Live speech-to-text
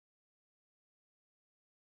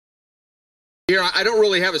Here, I don't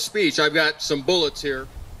really have a speech. I've got some bullets here.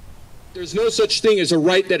 There's no such thing as a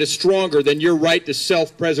right that is stronger than your right to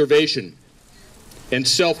self-preservation and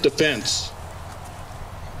self-defense.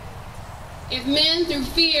 If men, through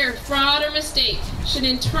fear, fraud, or mistake, should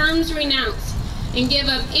in terms renounce and give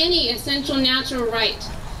up any essential natural right,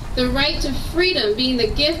 the right to freedom being the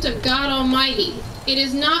gift of God Almighty, it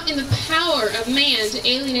is not in the power of man to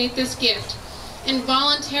alienate this gift and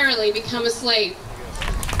voluntarily become a slave.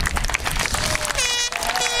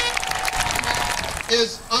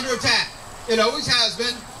 Is under attack. It always has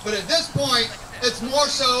been, but at this point, it's more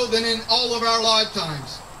so than in all of our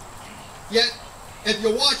lifetimes. Yet, if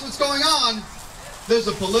you watch what's going on, there's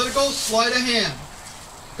a political sleight of hand.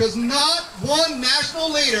 Because not one national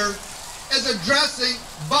leader is addressing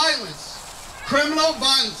violence, criminal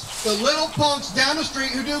violence, the little punks down the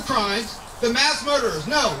street who do crimes, the mass murderers.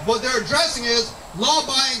 No, what they're addressing is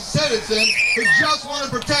law-abiding citizens who just want to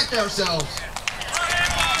protect ourselves.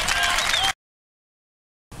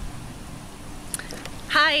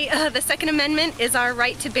 Hi, the Second Amendment is our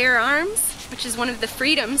right to bear arms, which is one of the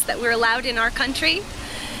freedoms that we're allowed in our country.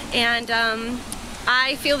 And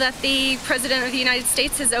I feel that the President of the United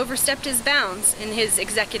States has overstepped his bounds in his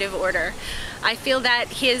executive order. I feel that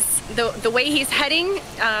the way he's heading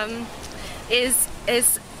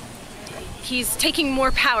he's taking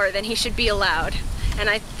more power than he should be allowed. And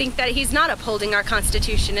I think that he's not upholding our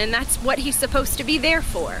Constitution, and that's what he's supposed to be there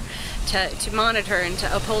for, to monitor and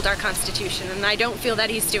to uphold our Constitution, and I don't feel that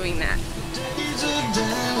he's doing that.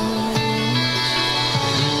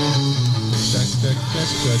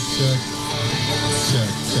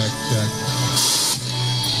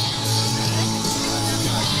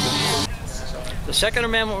 The Second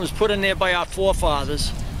Amendment was put in there by our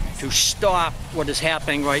forefathers to stop what is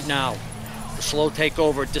happening right now, the slow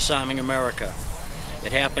takeover of disarming America.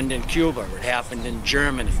 It happened in Cuba, it happened in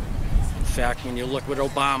Germany. In fact, when you look with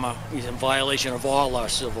Obama, he's in violation of all our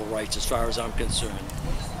civil rights as far as I'm concerned.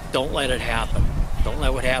 Don't let it happen. Don't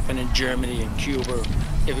let what happened in Germany and Cuba,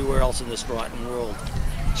 everywhere else in this rotten world.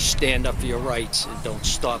 Stand up for your rights and don't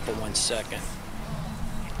stop for 1 second.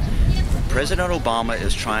 President Obama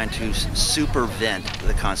is trying to supervent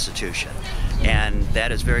the Constitution, and that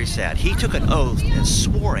is very sad. He took an oath and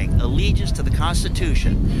swearing allegiance to the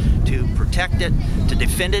Constitution to protect it, to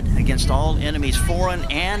defend it against all enemies, foreign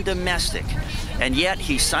and domestic. And yet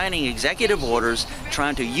he's signing executive orders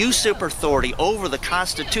trying to usurp authority over the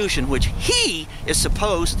Constitution, which he is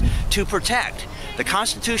supposed to protect. The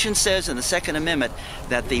Constitution says in the Second Amendment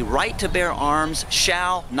that the right to bear arms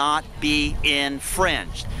shall not be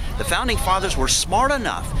infringed. The Founding Fathers were smart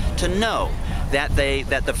enough to know that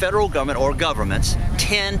the federal government or governments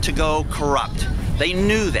tend to go corrupt. They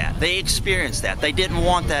knew that. They experienced that. They didn't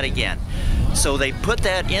want that again. So they put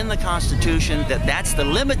that in the Constitution, that's the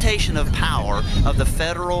limitation of power of the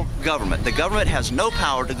federal government. The government has no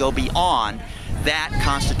power to go beyond that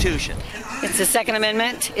Constitution. It's the Second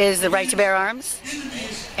Amendment is the right to bear arms,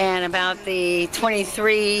 and about the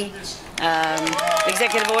 23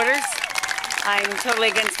 executive orders, I'm totally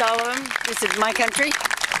against all of them. This is my country,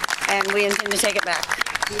 and we intend to take it back.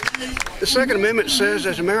 The Second Amendment says,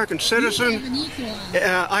 as an American citizen,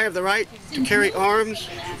 I have the right to carry arms.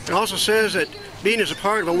 It also says that being as a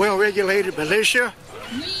part of a well-regulated militia,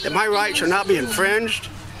 that my rights shall not be infringed,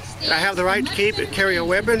 that I have the right to keep and carry a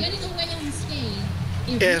weapon.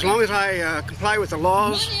 As long as I comply with the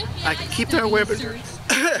laws, I can keep that weapon.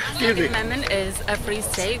 The Second Amendment is a free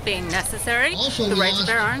state being necessary. The right to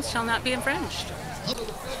bear arms shall not be infringed.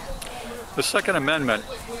 The Second Amendment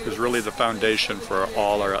is really the foundation for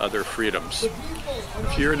all our other freedoms.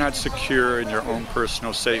 If you're not secure in your own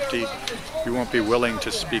personal safety, you won't be willing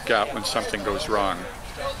to speak out when something goes wrong.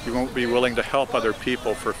 You won't be willing to help other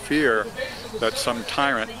people for fear that some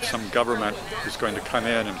tyrant, some government is going to come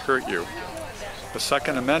in and hurt you. The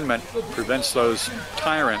Second Amendment prevents those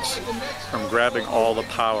tyrants from grabbing all the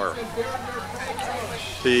power.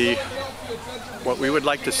 What we would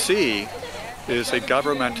like to see is a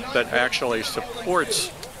government that actually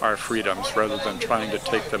supports our freedoms rather than trying to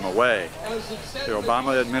take them away. The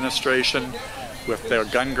Obama administration, with their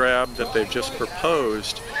gun grab that they've just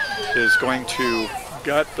proposed, is going to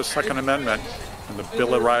gut the Second Amendment and the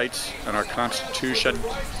Bill of Rights and our Constitution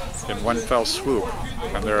in one fell swoop.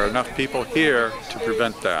 And there are enough people here to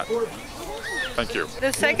prevent that. Thank you.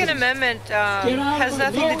 The Second Amendment has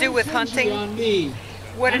nothing to do with hunting.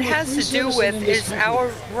 What it has to do with is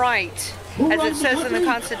our right, as it says in the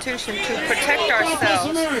Constitution, to protect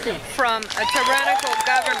ourselves from a tyrannical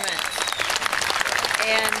government.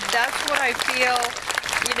 And that's what I feel,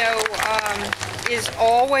 is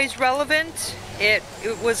always relevant It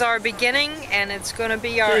was our beginning, and it's going to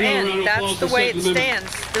be our end. That's the way it stands.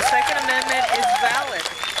 The Second Amendment is valid.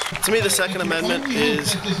 To me, the Second Amendment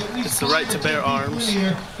it's the right to bear arms.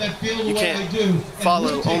 You can't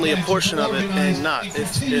follow only a portion of it and not.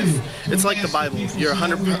 It's like the Bible. You're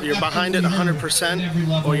behind it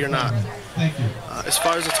 100%, or you're not. As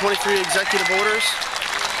far as the 23 executive orders,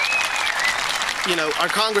 you know, our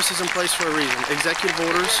Congress is in place for a reason. Executive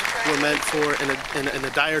orders were meant for in a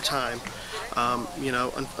dire time. You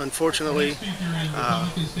know, unfortunately,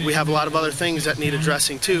 we have a lot of other things that need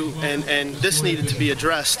addressing too, and this needed to be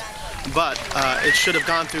addressed, but it should have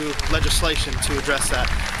gone through legislation to address that,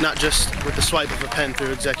 not just with the swipe of a pen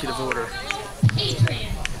through executive order.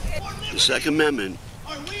 The Second Amendment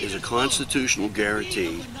is a constitutional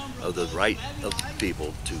guarantee of the right of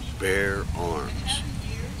people to bear arms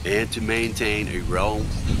and to maintain a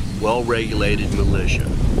well-regulated militia.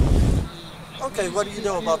 Okay, what do you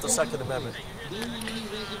know about the Second Amendment?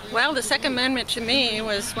 Well, the Second Amendment to me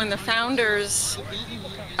was when the founders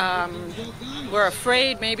were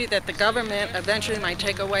afraid maybe that the government eventually might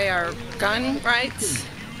take away our gun rights,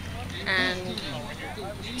 and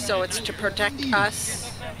so it's to protect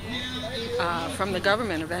us from the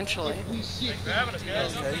government eventually.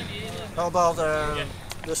 Okay. How about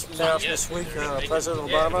this week, President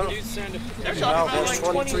Obama now has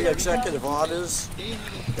 23 executive orders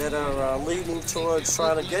that are leading towards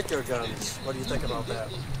trying to get your guns. What do you think about that?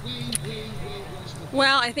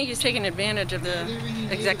 Well, I think he's taking advantage of the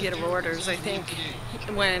executive orders. I think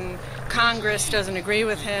when Congress doesn't agree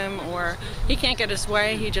with him or he can't get his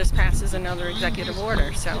way, he just passes another executive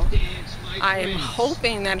order. So I'm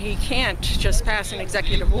hoping that he can't just pass an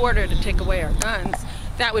executive order to take away our guns.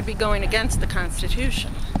 That would be going against the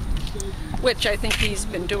Constitution, which I think he's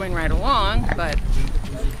been doing right along, but...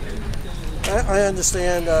 I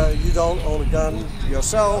understand you don't own a gun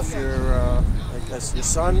yourself. I guess your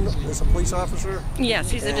son is a police officer?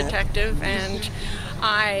 Yes, he's a detective, and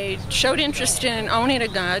I showed interest in owning a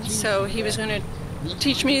gun, so he was going to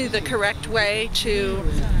teach me the correct way to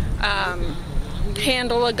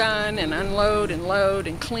handle a gun and unload and load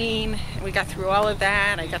and clean. We got through all of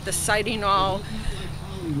that. I got the sighting all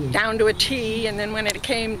down to a T, and then when it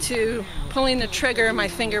came to pulling the trigger, my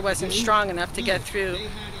finger wasn't strong enough to get through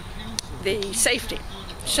the safety.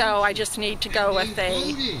 So I just need to go with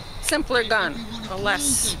a simpler gun, a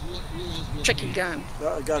less tricky gun.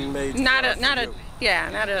 A gun made not a.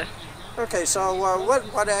 Okay, so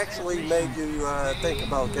what actually made you think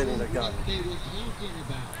about getting a gun?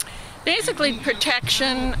 Basically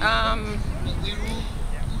protection.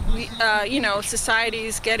 You know,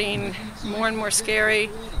 society's getting more and more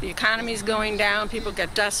scary. The economy's going down. People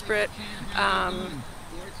get desperate.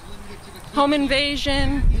 Home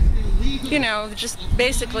invasion. You know, just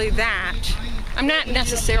basically that. I'm not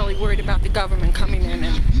necessarily worried about the government coming in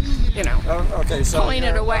and, you know, pulling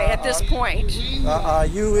it away at this point. Are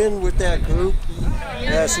you in with that group?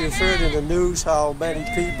 As you've heard in the news how many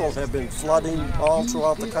people have been flooding all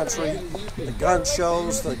throughout the country. The gun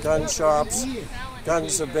shows, the gun shops.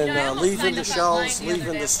 Guns have been leaving the shelves,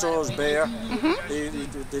 leaving the stores bare.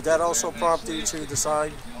 Did that also prompt you to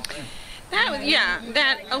decide?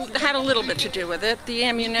 That had a little bit to do with it. The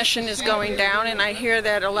ammunition is going down, and I hear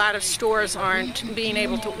that a lot of stores aren't being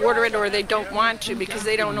able to order it, or they don't want to because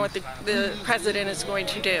they don't know what the president is going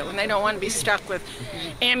to do, and they don't want to be stuck with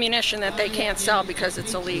ammunition that they can't sell because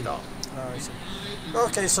it's illegal.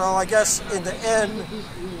 Okay, so I guess in the end,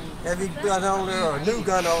 every gun owner or new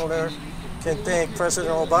gun owner can thank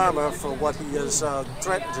President Obama for what he has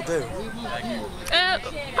threatened to do.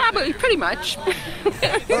 Probably, pretty much.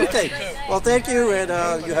 Okay, well thank you,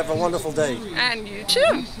 and you have a wonderful day. And you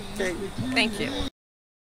too. Okay. Thank you.